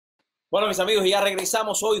Bueno, mis amigos, ya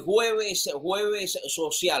regresamos hoy jueves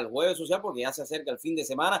social porque ya se acerca el fin de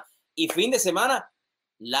semana y fin de semana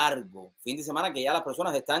largo, fin de semana que ya las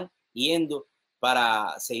personas están yendo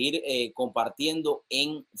para seguir compartiendo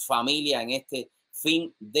en familia en este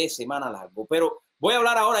fin de semana largo. Pero voy a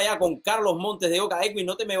hablar ahora ya con Carlos Montes de Oca. Edwin,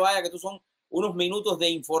 no te me vayas, que tú son unos minutos de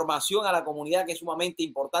información a la comunidad que es sumamente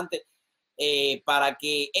importante para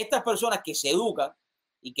que estas personas que se educan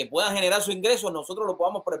y que puedan generar sus ingresos, nosotros lo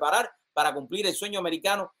podamos preparar para cumplir el sueño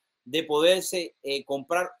americano de poderse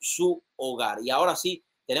comprar su hogar. Y ahora sí,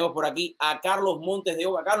 tenemos por aquí a Carlos Montes de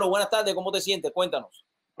Oca. Carlos, buenas tardes, ¿cómo te sientes? Cuéntanos.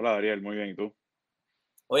 Hola, Ariel, muy bien, ¿y tú?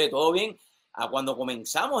 Oye, ¿todo bien? Cuando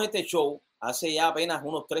comenzamos este show, hace ya apenas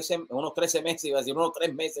unos 13 meses, iba a decir unos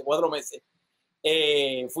 3 meses, 4 meses,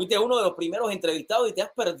 fuiste uno de los primeros entrevistados y te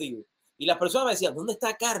has perdido. Y las personas me decían, ¿dónde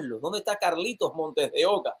está Carlos? ¿Dónde está Carlitos Montes de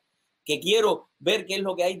Oca? Que quiero ver qué es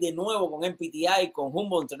lo que hay de nuevo con MPTI, con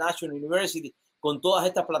Humboldt International University, con todas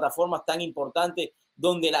estas plataformas tan importantes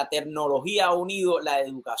donde la tecnología ha unido la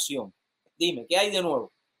educación. Dime, ¿qué hay de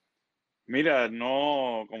nuevo? Mira,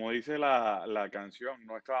 no, como dice la canción,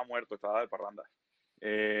 no estaba muerto, estaba de parranda.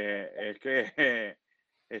 Es que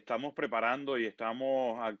estamos preparando y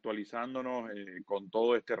estamos actualizándonos con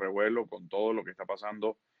todo este revuelo, con todo lo que está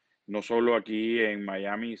pasando, no solo aquí en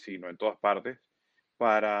Miami, sino en todas partes,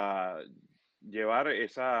 para llevar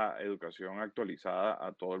esa educación actualizada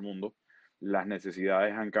a todo el mundo. Las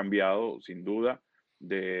necesidades han cambiado, sin duda,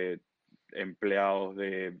 de empleados,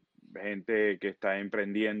 de gente que está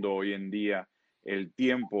emprendiendo hoy en día. El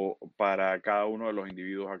tiempo para cada uno de los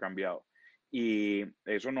individuos ha cambiado. Y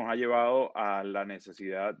eso nos ha llevado a la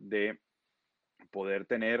necesidad de poder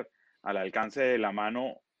tener al alcance de la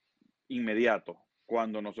mano inmediato,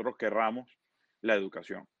 cuando nosotros querramos, la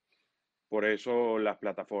educación. Por eso las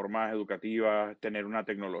plataformas educativas, tener una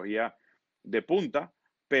tecnología de punta,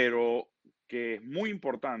 pero que es muy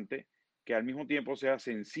importante que al mismo tiempo sea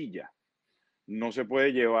sencilla. No se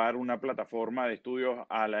puede llevar una plataforma de estudios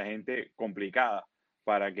a la gente complicada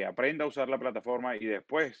para que aprenda a usar la plataforma y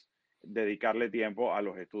después dedicarle tiempo a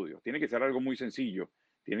los estudios. Tiene que ser algo muy sencillo,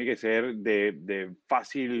 tiene que ser de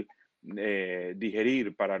fácil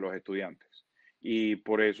digerir para los estudiantes. Y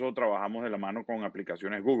por eso trabajamos de la mano con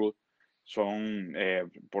aplicaciones Google.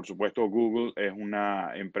 Por supuesto, Google es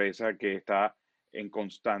una empresa que está en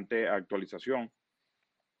constante actualización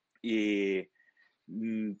y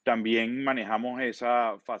también manejamos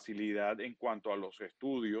esa facilidad en cuanto a los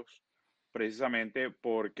estudios, precisamente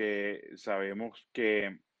porque sabemos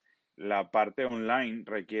que la parte online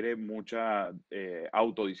requiere mucha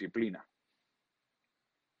autodisciplina.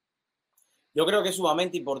 Yo creo que es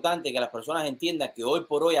sumamente importante que las personas entiendan que hoy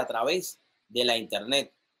por hoy a través de la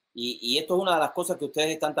internet, y esto es una de las cosas que ustedes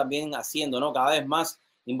están también haciendo, ¿no? Cada vez más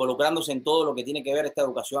involucrándose en todo lo que tiene que ver esta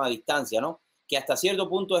educación a distancia, ¿no? Que hasta cierto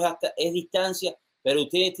punto es distancia, pero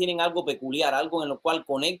ustedes tienen algo peculiar, algo en lo cual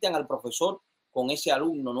conectan al profesor con ese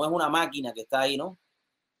alumno, no es una máquina que está ahí, ¿no?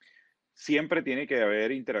 Siempre tiene que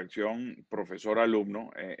haber interacción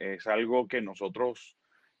profesor-alumno. Es algo que nosotros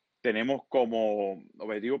tenemos como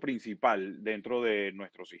objetivo principal dentro de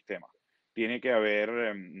nuestro sistema. Tiene que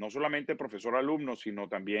haber no solamente profesor-alumno, sino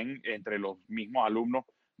también entre los mismos alumnos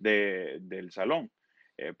del salón.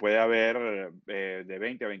 Puede haber de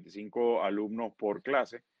 20 a 25 alumnos por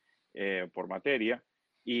clase, por materia,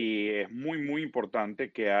 y es muy, muy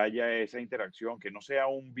importante que haya esa interacción, que no sea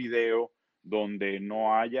un video donde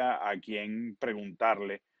no haya a quien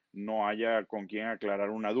preguntarle, no haya con quien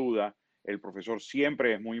aclarar una duda. El profesor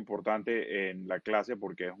siempre es muy importante en la clase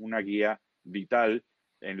porque es una guía vital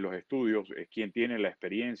en los estudios, es quien tiene la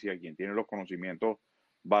experiencia, quien tiene los conocimientos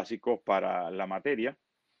básicos para la materia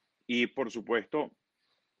y por supuesto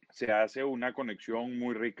se hace una conexión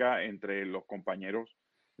muy rica entre los compañeros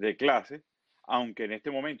de clase, aunque en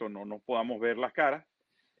este momento no nos podamos ver las caras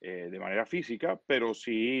de manera física, pero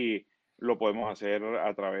sí lo podemos hacer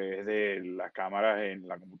a través de las cámaras en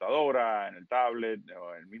la computadora, en el tablet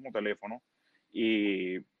o en el mismo teléfono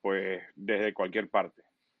y pues desde cualquier parte.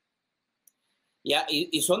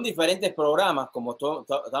 Y son diferentes programas, como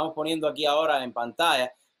estamos poniendo aquí ahora en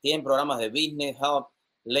pantalla. Tienen programas de Business Hub,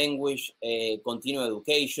 Language, Continuing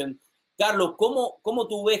Education. Carlos, ¿cómo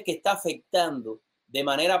tú ves que está afectando de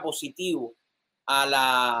manera positiva a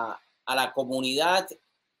la comunidad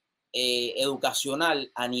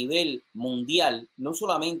educacional a nivel mundial, no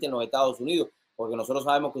solamente en los Estados Unidos, porque nosotros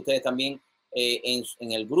sabemos que ustedes también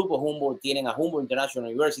en el grupo Humboldt tienen a Humboldt International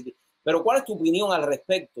University, pero ¿cuál es tu opinión al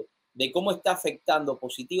respecto de cómo está afectando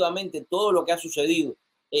positivamente todo lo que ha sucedido?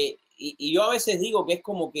 Y yo a veces digo que es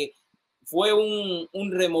como que fue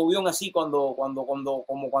un removión así como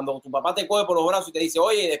cuando tu papá te coge por los brazos y te dice,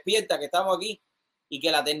 oye, despierta, que estamos aquí, y que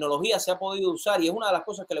la tecnología se ha podido usar. Y es una de las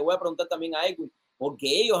cosas que le voy a preguntar también a Edwin, porque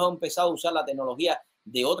ellos han empezado a usar la tecnología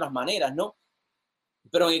de otras maneras, ¿no?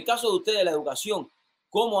 Pero en el caso de ustedes, la educación,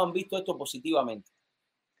 ¿cómo han visto esto positivamente?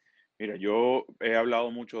 Mira, yo he hablado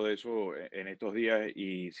mucho de eso en estos días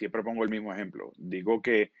y siempre pongo el mismo ejemplo. Digo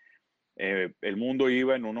que el mundo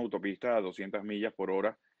iba en una autopista a 200 millas por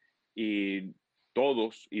hora y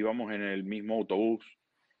todos íbamos en el mismo autobús,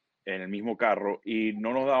 en el mismo carro y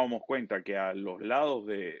no nos dábamos cuenta que a los lados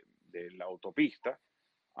de la autopista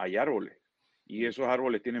hay árboles y esos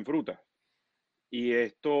árboles tienen frutas. Y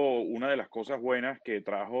esto, una de las cosas buenas que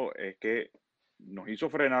trajo es que nos hizo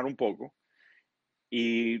frenar un poco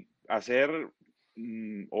y hacer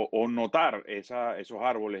o notar esos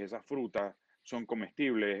árboles, esas frutas son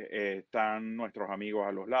comestibles, están nuestros amigos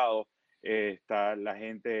a los lados, está la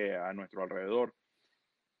gente a nuestro alrededor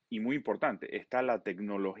y muy importante, está la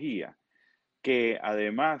tecnología que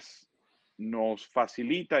además nos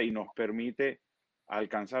facilita y nos permite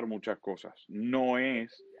alcanzar muchas cosas. No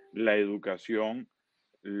es la educación,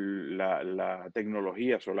 la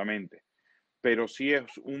tecnología solamente, pero sí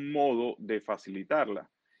es un modo de facilitarla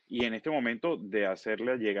y en este momento de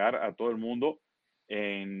hacerle llegar a todo el mundo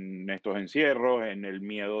en estos encierros, en el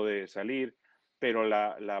miedo de salir, pero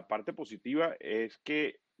la parte positiva es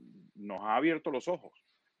que nos ha abierto los ojos,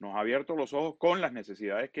 nos ha abierto los ojos con las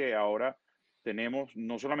necesidades que ahora tenemos,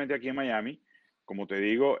 no solamente aquí en Miami, como te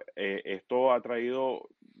digo, esto ha traído,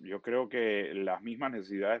 yo creo que las mismas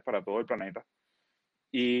necesidades para todo el planeta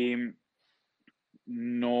y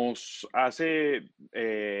nos hace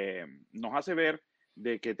ver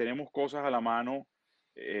de que tenemos cosas a la mano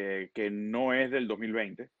que no es del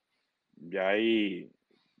 2020. Ya hay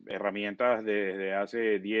herramientas desde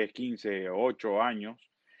hace 10, 15, 8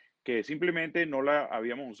 años que simplemente no la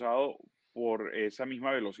habíamos usado por esa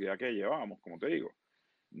misma velocidad que llevábamos, como te digo.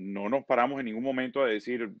 No nos paramos en ningún momento a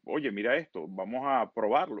decir, oye, mira esto, vamos a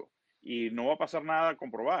probarlo. Y no va a pasar nada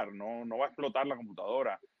con probar, no va a explotar la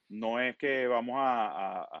computadora. No es que vamos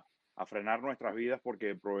a frenar nuestras vidas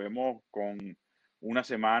porque probemos con una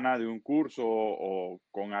semana de un curso o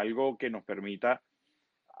con algo que nos permita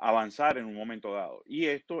avanzar en un momento dado. Y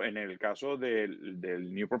esto, en el caso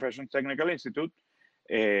del New Professions Technical Institute,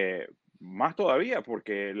 eh, más todavía,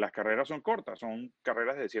 porque las carreras son cortas, son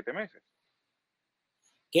carreras de 7 meses.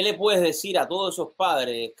 ¿Qué le puedes decir a todos esos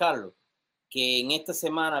padres, Carlos, que en esta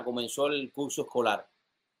semana comenzó el curso escolar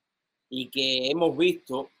y que hemos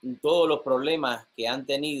visto todos los problemas que han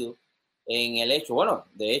tenido en el hecho, bueno,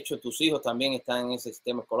 de hecho tus hijos también están en ese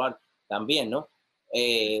sistema escolar también, ¿no?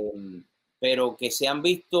 Eh, pero que se han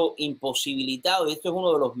visto imposibilitados, y esto es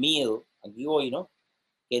uno de los miedos, aquí voy, ¿no?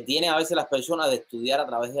 Que tienen a veces las personas de estudiar a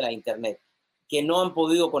través de la Internet, que no han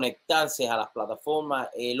podido conectarse a las plataformas,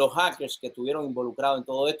 los hackers que estuvieron involucrados en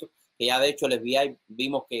todo esto, que ya de hecho el FBI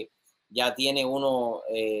vimos que ya tiene uno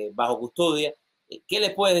bajo custodia. ¿Qué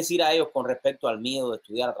les puedes decir a ellos con respecto al miedo de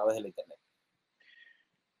estudiar a través de la Internet?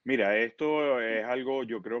 Mira, esto es algo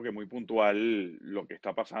yo creo que muy puntual lo que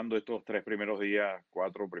está pasando estos 3 primeros días,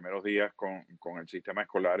 4 primeros días con el sistema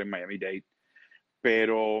escolar en Miami-Dade,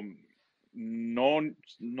 pero no,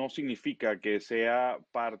 no significa que sea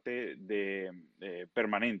parte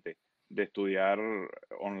permanente de estudiar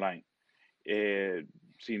online. Eh,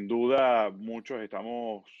 Sin duda, muchos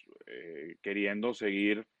estamos queriendo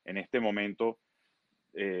seguir en este momento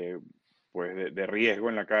eh, pues de riesgo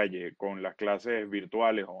en la calle con las clases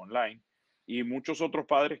virtuales o online y muchos otros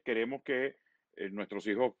padres queremos que nuestros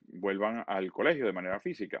hijos vuelvan al colegio de manera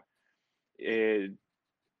física. Eh,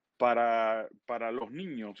 para los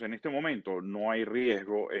niños en este momento no hay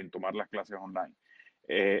riesgo en tomar las clases online.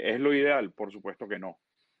 ¿Es lo ideal? Por supuesto que no.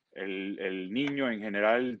 El niño en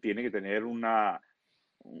general tiene que tener una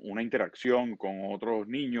interacción con otros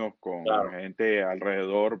niños, con Claro. gente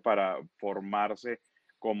alrededor para formarse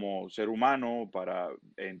como ser humano, para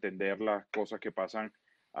entender las cosas que pasan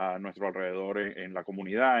a nuestro alrededor en la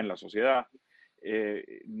comunidad, en la sociedad.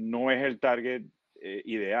 No es el target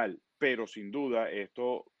ideal, pero sin duda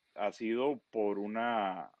esto ha sido por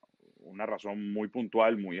una razón muy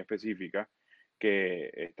puntual, muy específica,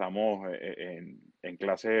 que estamos en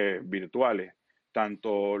clases virtuales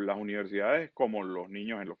tanto las universidades como los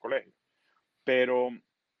niños en los colegios. Pero,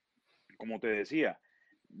 como te decía,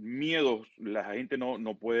 miedos la gente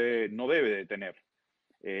no puede, no debe de tener.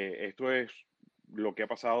 Esto es lo que ha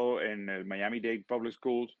pasado en el Miami-Dade Public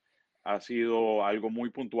Schools, ha sido algo muy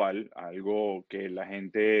puntual, algo que la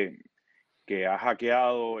gente que ha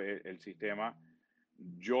hackeado el sistema,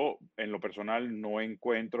 yo en lo personal no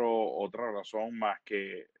encuentro otra razón más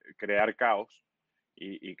que crear caos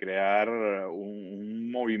y crear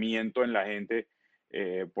un movimiento en la gente,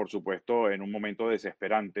 por supuesto, en un momento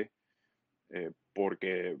desesperante,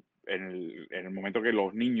 porque en el momento que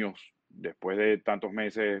los niños, después de tantos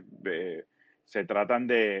meses, se tratan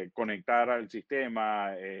de conectar al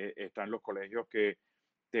sistema, están los colegios que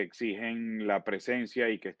te exigen la presencia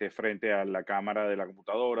y que estés frente a la cámara de la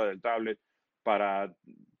computadora, del tablet, para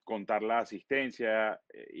contar la asistencia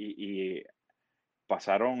y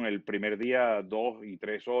pasaron el primer día 2 y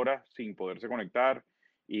 3 horas sin poderse conectar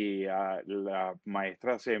y las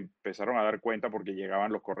maestras se empezaron a dar cuenta porque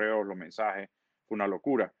llegaban los correos, los mensajes, fue una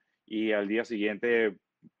locura. Y al día siguiente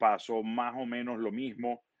pasó más o menos lo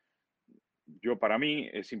mismo. Para mí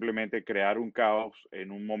es simplemente crear un caos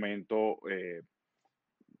en un momento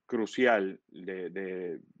crucial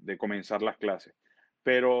de comenzar las clases.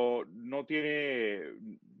 Pero no tiene,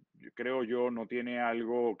 creo yo, no tiene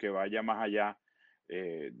algo que vaya más allá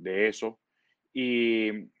de eso. Y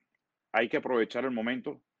hay que aprovechar el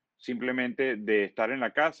momento simplemente de estar en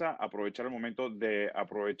la casa, aprovechar el momento de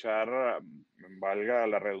aprovechar, valga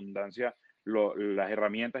la redundancia, las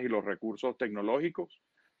herramientas y los recursos tecnológicos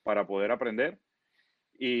para poder aprender.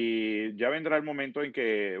 Y ya vendrá el momento en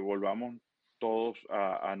que volvamos todos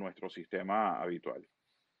a nuestro sistema habitual.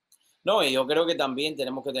 No, y yo creo que también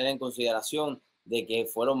tenemos que tener en consideración de que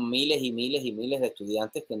fueron miles y miles y miles de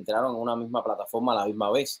estudiantes que entraron a una misma plataforma a la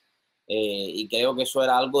misma vez. Y creo que eso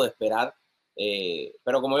era algo de esperar.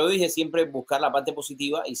 Pero como yo dije, siempre buscar la parte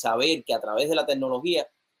positiva y saber que a través de la tecnología,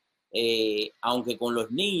 aunque con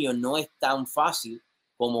los niños no es tan fácil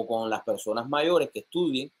como con las personas mayores que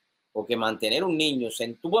estudien, porque mantener un niño,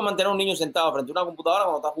 tú puedes mantener a un niño sentado frente a una computadora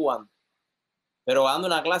cuando está jugando, pero dando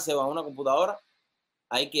una clase o a una computadora,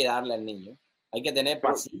 hay que darle al niño, hay que tener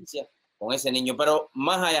Pero paciencia con ese niño, pero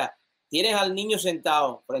más allá, tienes al niño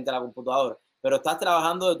sentado frente a la computadora, pero estás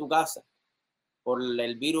trabajando de tu casa por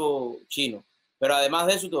el virus chino, pero además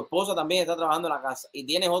de eso, tu esposa también está trabajando en la casa y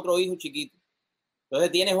tienes otro hijo chiquito,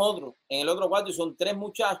 entonces tienes otro en el otro cuarto y son 3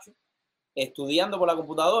 muchachos estudiando por la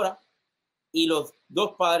computadora y los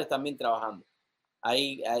 2 padres también trabajando.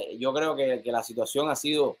 Yo creo que la situación ha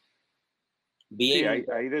sido sí, bien.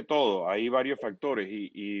 hay de todo, hay varios factores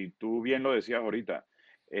y tú bien lo decías ahorita.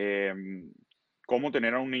 eh, Cómo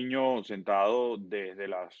tener a un niño sentado desde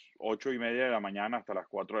las 8:30 de la mañana hasta las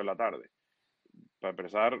 4 de la tarde. Para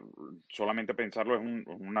empezar, solamente pensarlo es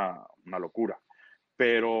una locura,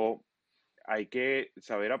 pero hay que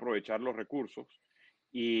saber aprovechar los recursos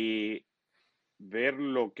y ver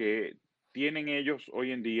lo que tienen ellos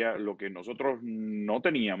hoy en día, lo que nosotros no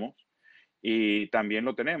teníamos y también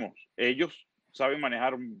lo tenemos. Ellos saben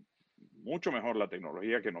manejar mucho mejor la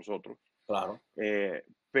tecnología que nosotros, Claro,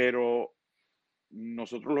 pero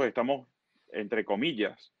nosotros los estamos, entre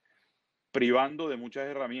comillas, privando de muchas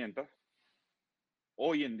herramientas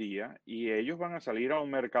hoy en día y ellos van a salir a un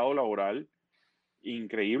mercado laboral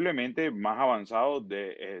increíblemente más avanzado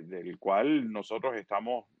del cual nosotros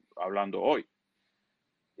estamos hablando hoy.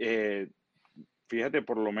 Eh, Fíjate,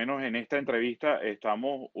 por lo menos en esta entrevista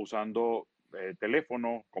estamos usando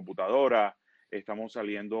teléfono, computadora, estamos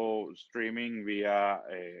saliendo streaming vía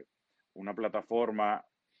una plataforma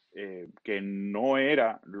que no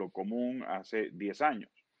era lo común hace 10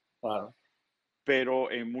 años, claro.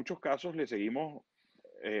 pero en muchos casos le seguimos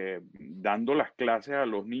dando las clases a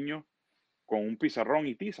los niños con un pizarrón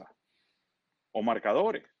y tiza o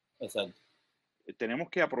marcadores. Exacto. Tenemos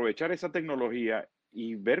que aprovechar esa tecnología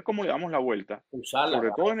y ver cómo le damos la vuelta, Usarla, sobre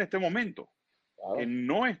todo claro, en este momento, que claro.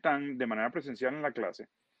 no están de manera presencial en la clase.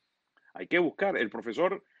 Hay que buscar, el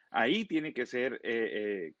profesor ahí tiene que ser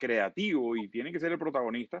creativo y tiene que ser el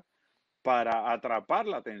protagonista para atrapar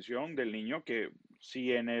la atención del niño que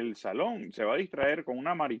si en el salón se va a distraer con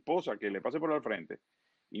una mariposa que le pase por el frente,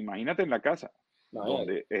 imagínate en la casa, Imagínate.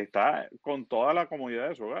 donde está con toda la comodidad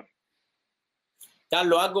de su hogar.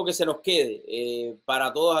 Carlos, algo que se nos quede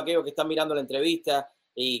para todos aquellos que están mirando la entrevista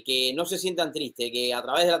y que no se sientan tristes, que a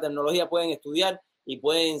través de la tecnología pueden estudiar y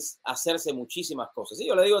pueden hacerse muchísimas cosas. Sí,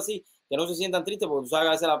 yo le digo así, que no se sientan tristes porque tú sabes que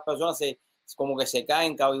a veces las personas como que se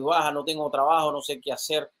caen cabizbajas, no tengo trabajo, no sé qué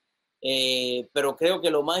hacer. Pero creo que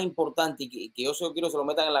lo más importante y que yo quiero que se lo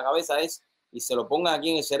metan en la cabeza es y se lo pongan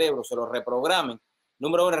aquí en el cerebro, se lo reprogramen.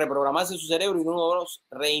 Número uno, reprogramarse su cerebro y número dos,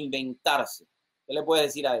 reinventarse. ¿Qué le puedes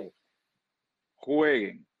decir a ellos?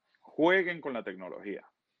 Jueguen con la tecnología.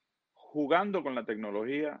 Jugando con la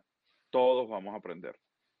tecnología, todos vamos a aprender.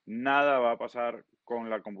 Nada va a pasar con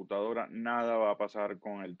la computadora, nada va a pasar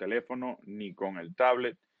con el teléfono ni con el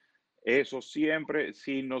tablet. Eso siempre,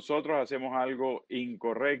 si nosotros hacemos algo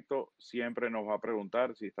incorrecto, siempre nos va a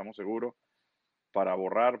preguntar si estamos seguros. para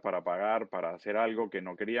borrar, para apagar, para hacer algo que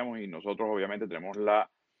no queríamos y nosotros obviamente tenemos la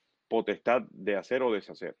potestad de hacer o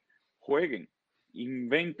deshacer. Jueguen,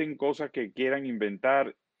 inventen cosas que quieran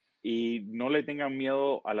inventar y no le tengan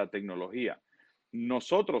miedo a la tecnología.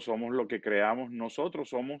 Nosotros somos lo que creamos, nosotros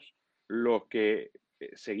somos los que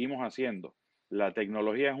seguimos haciendo. La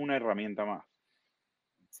tecnología es una herramienta más.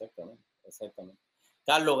 Exactamente, exactamente.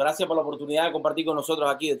 Carlos, gracias por la oportunidad de compartir con nosotros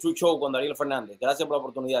aquí de True Show con Daniel Fernández. Gracias por la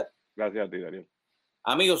oportunidad. Gracias a ti, Darío.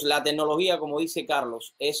 Amigos, la tecnología, como dice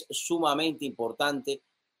Carlos, es sumamente importante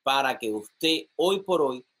para que usted hoy por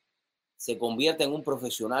hoy se convierta en un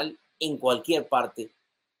profesional en cualquier parte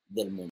del mundo.